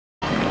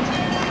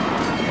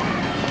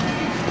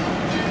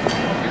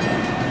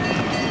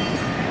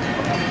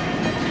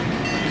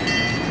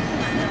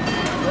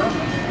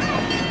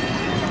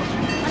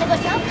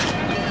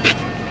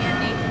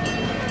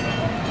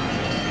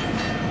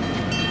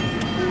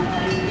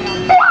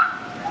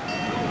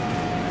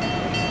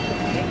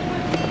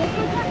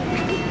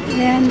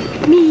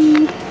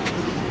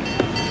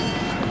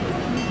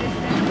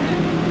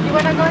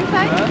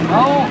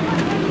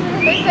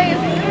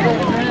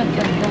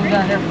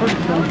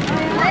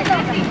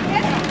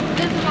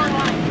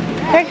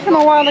takes them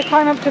a while to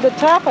climb up to the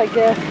top, I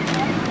guess.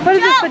 What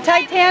is this, the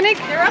Titanic?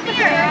 They're up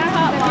here.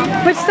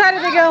 Which side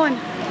are they going?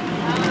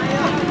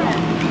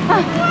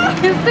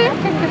 Is there?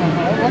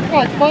 It looks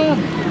like fun.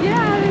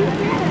 Yeah,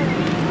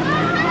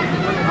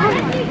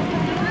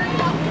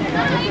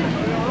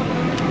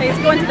 He's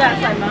going to that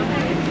side, Mom.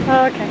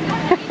 Oh, okay.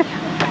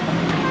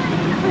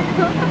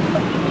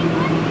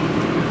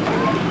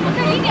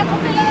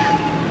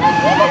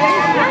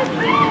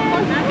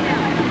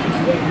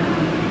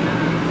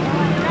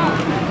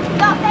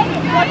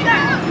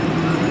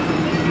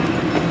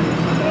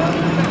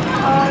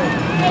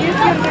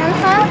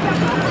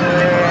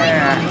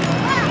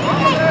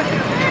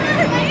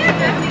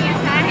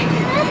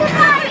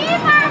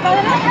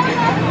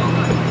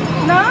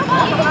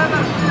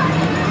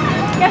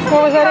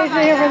 What was that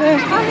AJ over there?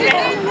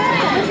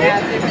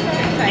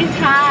 He's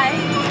high.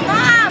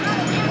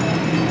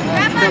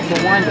 I got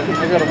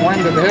to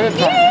wind it ahead of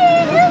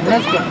time.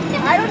 Missed it.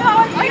 I don't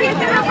know if you get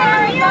that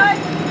far.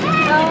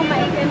 Oh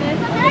my goodness.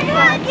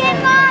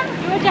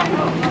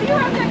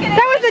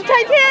 That was the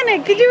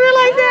Titanic. Did you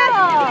realize that?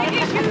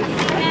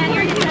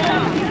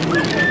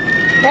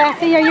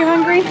 Cassie, are you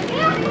hungry?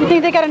 You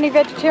think they got any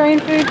vegetarian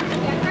food?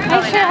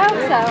 I sure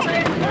hope so.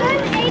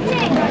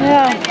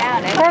 Yeah.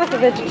 Carla's a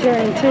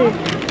vegetarian too.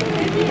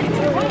 Mom,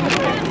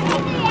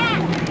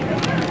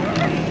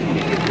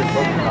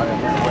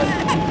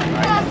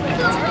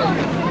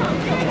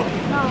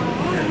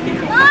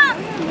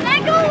 can I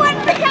go one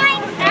more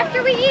time?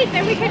 After we eat,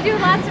 then we can do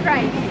lots of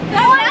rides. No,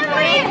 I'm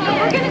going.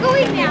 We're gonna go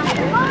eat now.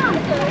 Mom.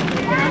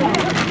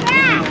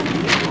 Yeah.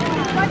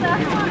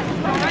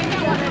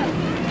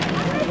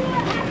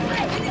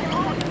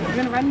 You're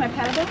gonna ride my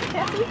paddle,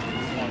 Cassie?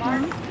 Okay.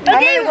 I'm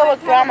gonna go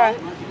with Grandma.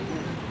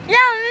 Yeah,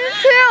 me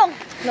too.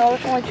 No,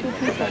 it's only 2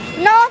 people.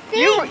 No,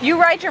 see?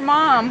 You ride your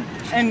mom,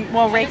 and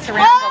we'll race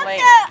around the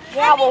lake.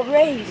 Yeah, we'll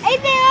race. I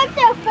think that's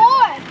their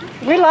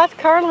fourth. We lost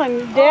Carla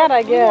and Dad,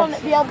 I We want guess.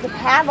 to be able to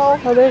paddle.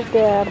 Oh, there's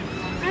Dad.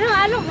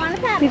 I don't want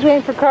to paddle. He's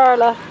waiting for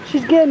Carla.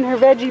 She's getting her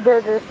veggie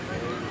burger.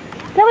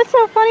 That was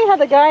so funny how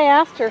the guy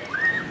asked her.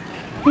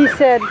 He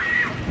said,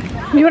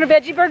 "You want a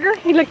veggie burger?"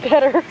 He looked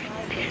at her.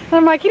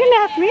 I'm like, "You didn't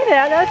ask me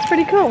that. That's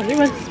pretty cool." He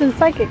must have been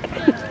psychic.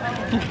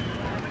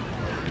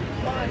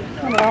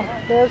 Oh, well,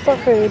 there's our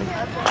food.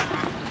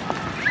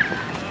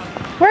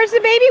 Where's the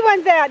baby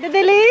ones at? Did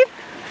they leave?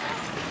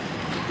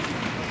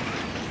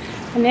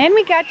 And then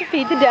we got to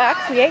feed the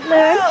ducks. We ate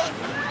lunch.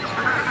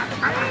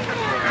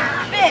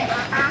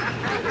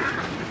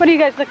 What are you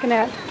guys looking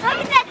at? Look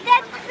at that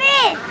dead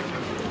fish.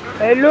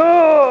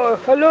 Hello.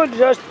 Hello,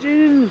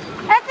 Justin.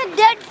 That's a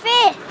dead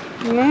fish.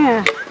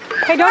 Yeah.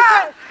 Hey,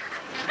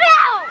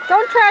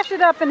 don't trash it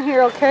up in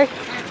here, okay?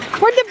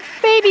 Where'd the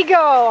baby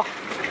go?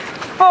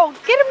 Oh,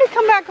 get him to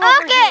come back over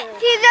Okay, here.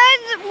 see,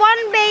 there's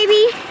one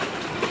baby.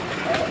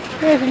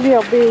 There's a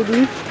little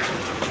baby.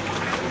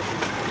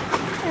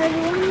 There's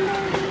one baby.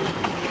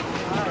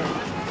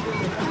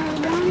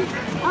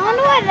 I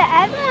wonder what the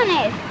other one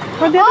is.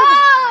 Where'd the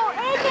other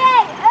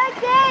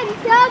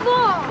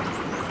Double.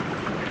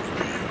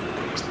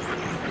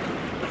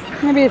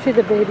 Maybe I see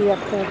the baby up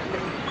there.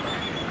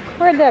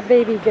 Where'd that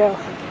baby go?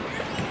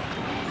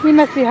 He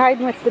must be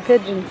hiding with the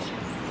pigeons.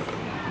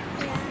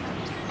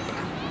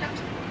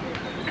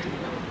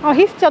 Oh,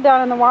 he's still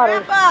down in the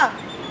water. Grandpa!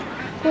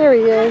 There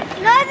he is.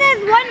 No,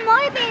 there's one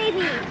more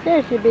baby.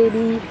 There's your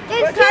baby.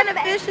 What kind of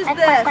fish is this?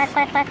 There's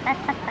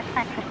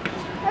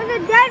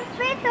a dead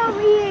fish over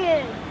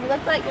here. It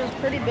looked like it was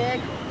pretty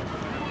big.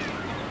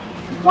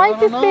 Why is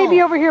this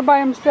baby over here by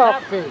himself?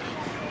 Catfish.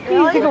 He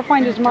needs to go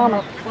find his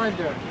mama. Find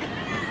there.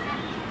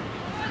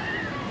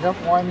 Yep,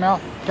 wide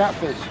mouth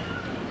catfish.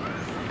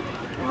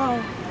 Oh.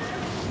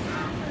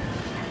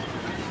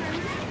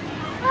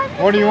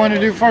 What do you want to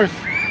do first?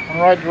 Want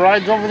to ride the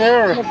rides over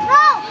there or No,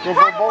 go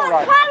for a boat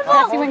ride?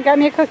 Cassie went and got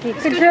me a cookie.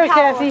 Good girl,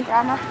 Cassie.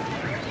 Very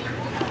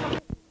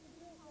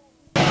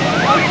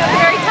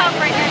tough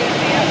right now. You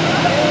see it?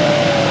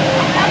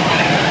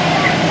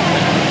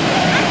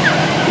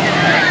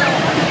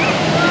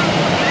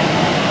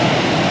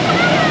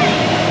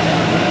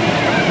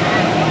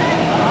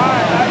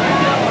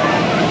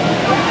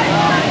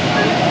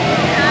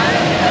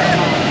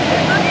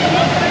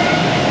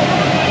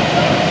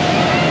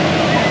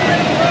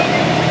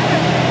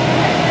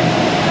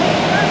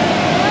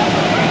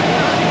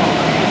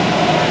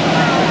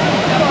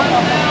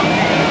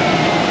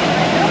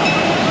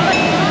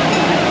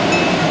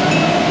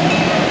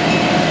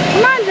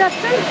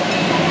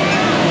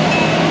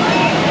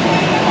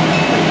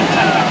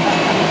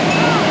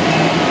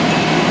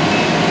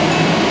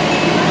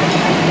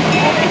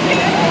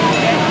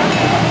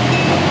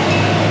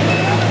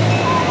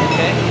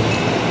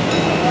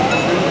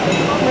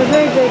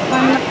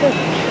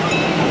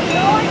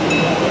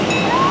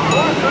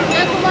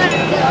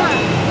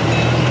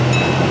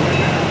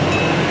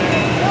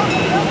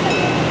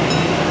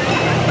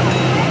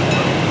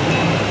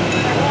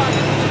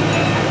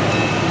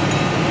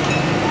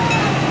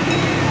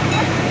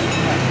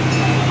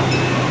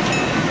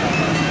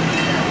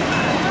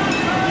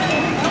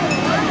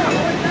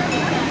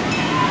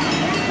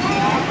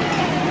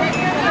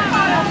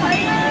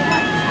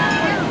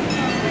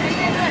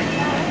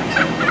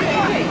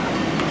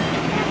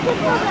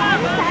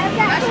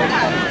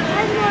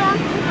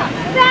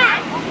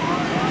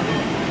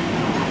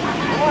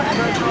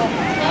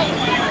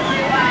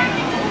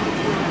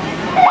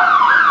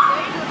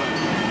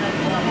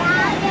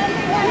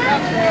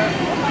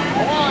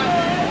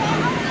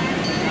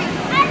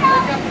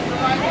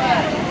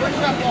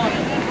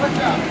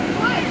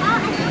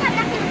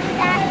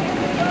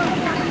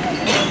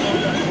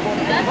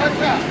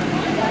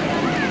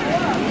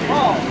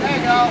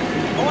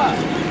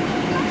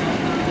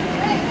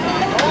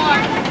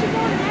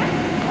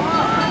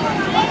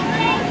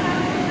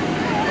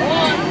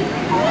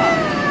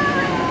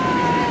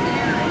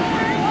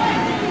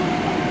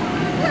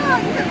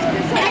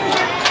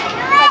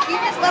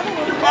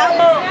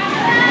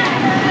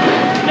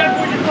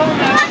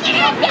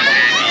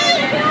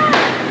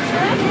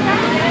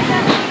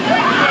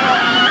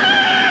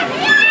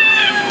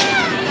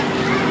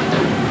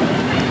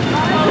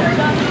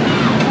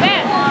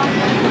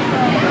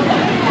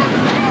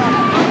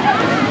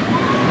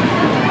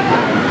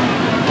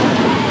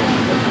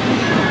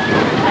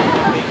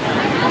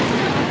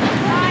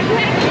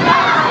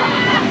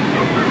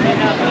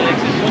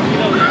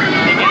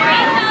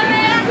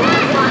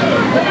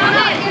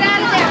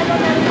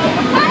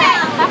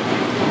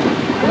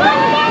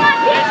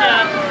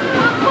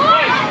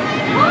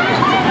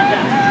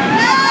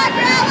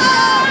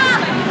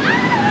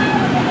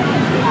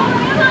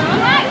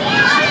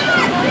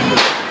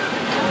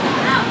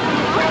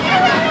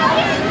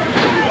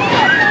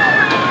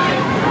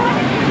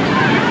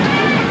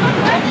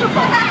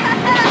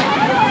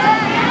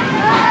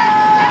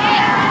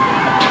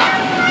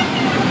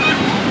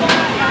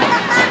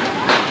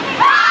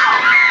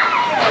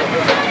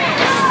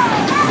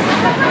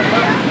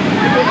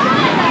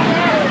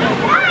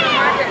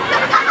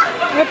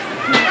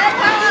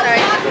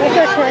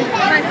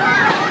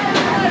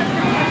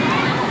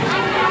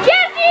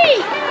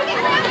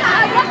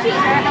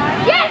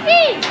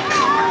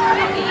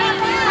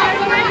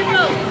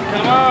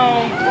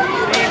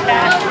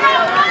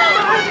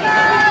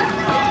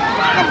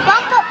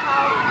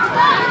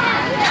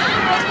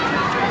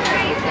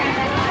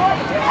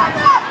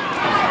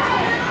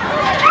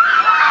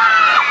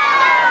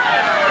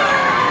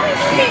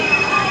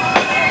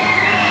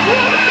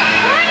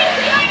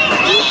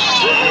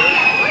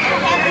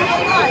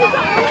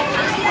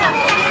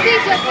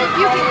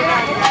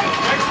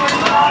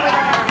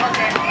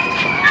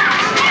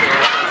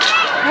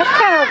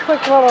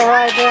 quick little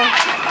ride there.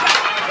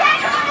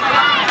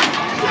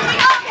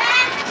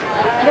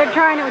 They're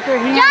trying it with their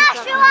hands.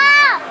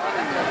 Joshua!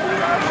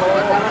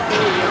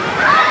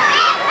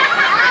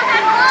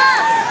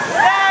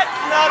 That's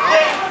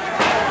nothing.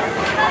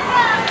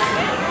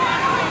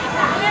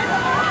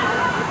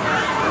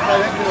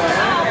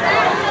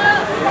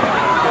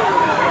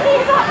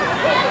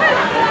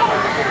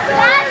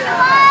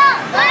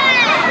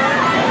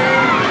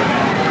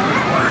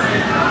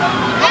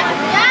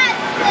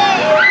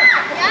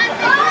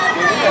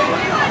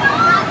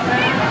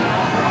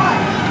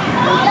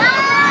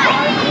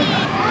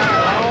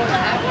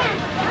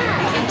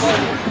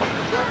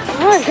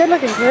 Oh, good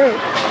looking group.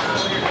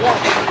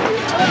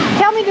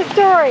 Tell me the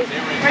story.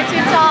 We're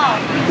too tall.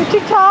 You're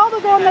too tall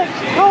to go on the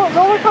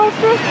roller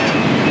coaster?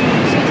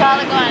 Too tall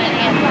to go on an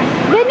ambulance.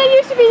 Didn't it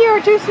used to be you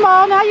were too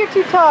small, now you're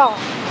too tall?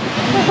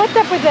 What's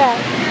up with that?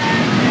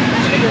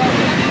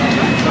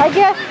 I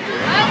guess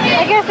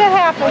that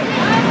happens.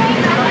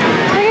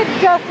 Look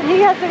at Justin, he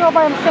has to go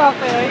by himself.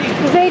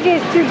 Because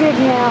AJ is too big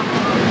now.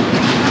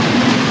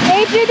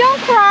 AJ,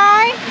 don't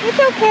cry. It's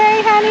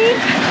okay, honey.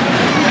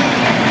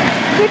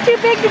 You're too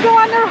big to go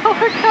on the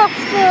roller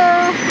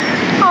coaster.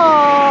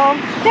 Oh,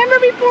 remember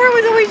before it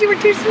was always you were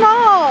too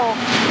small.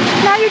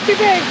 Now you're too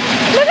big.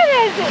 Look at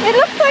this. It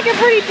looks like a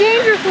pretty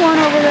dangerous one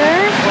over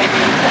there.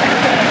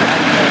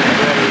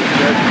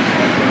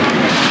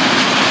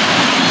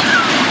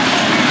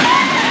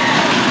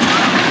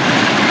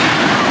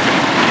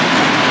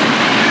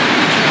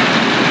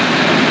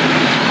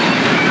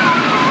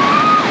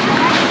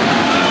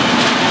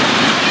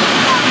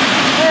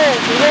 Where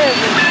is he? Where is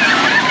he?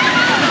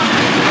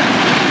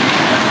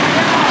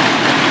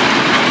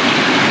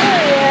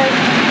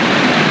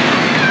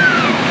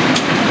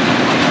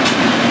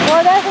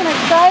 Boy, that's an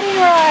exciting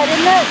ride,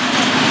 isn't it?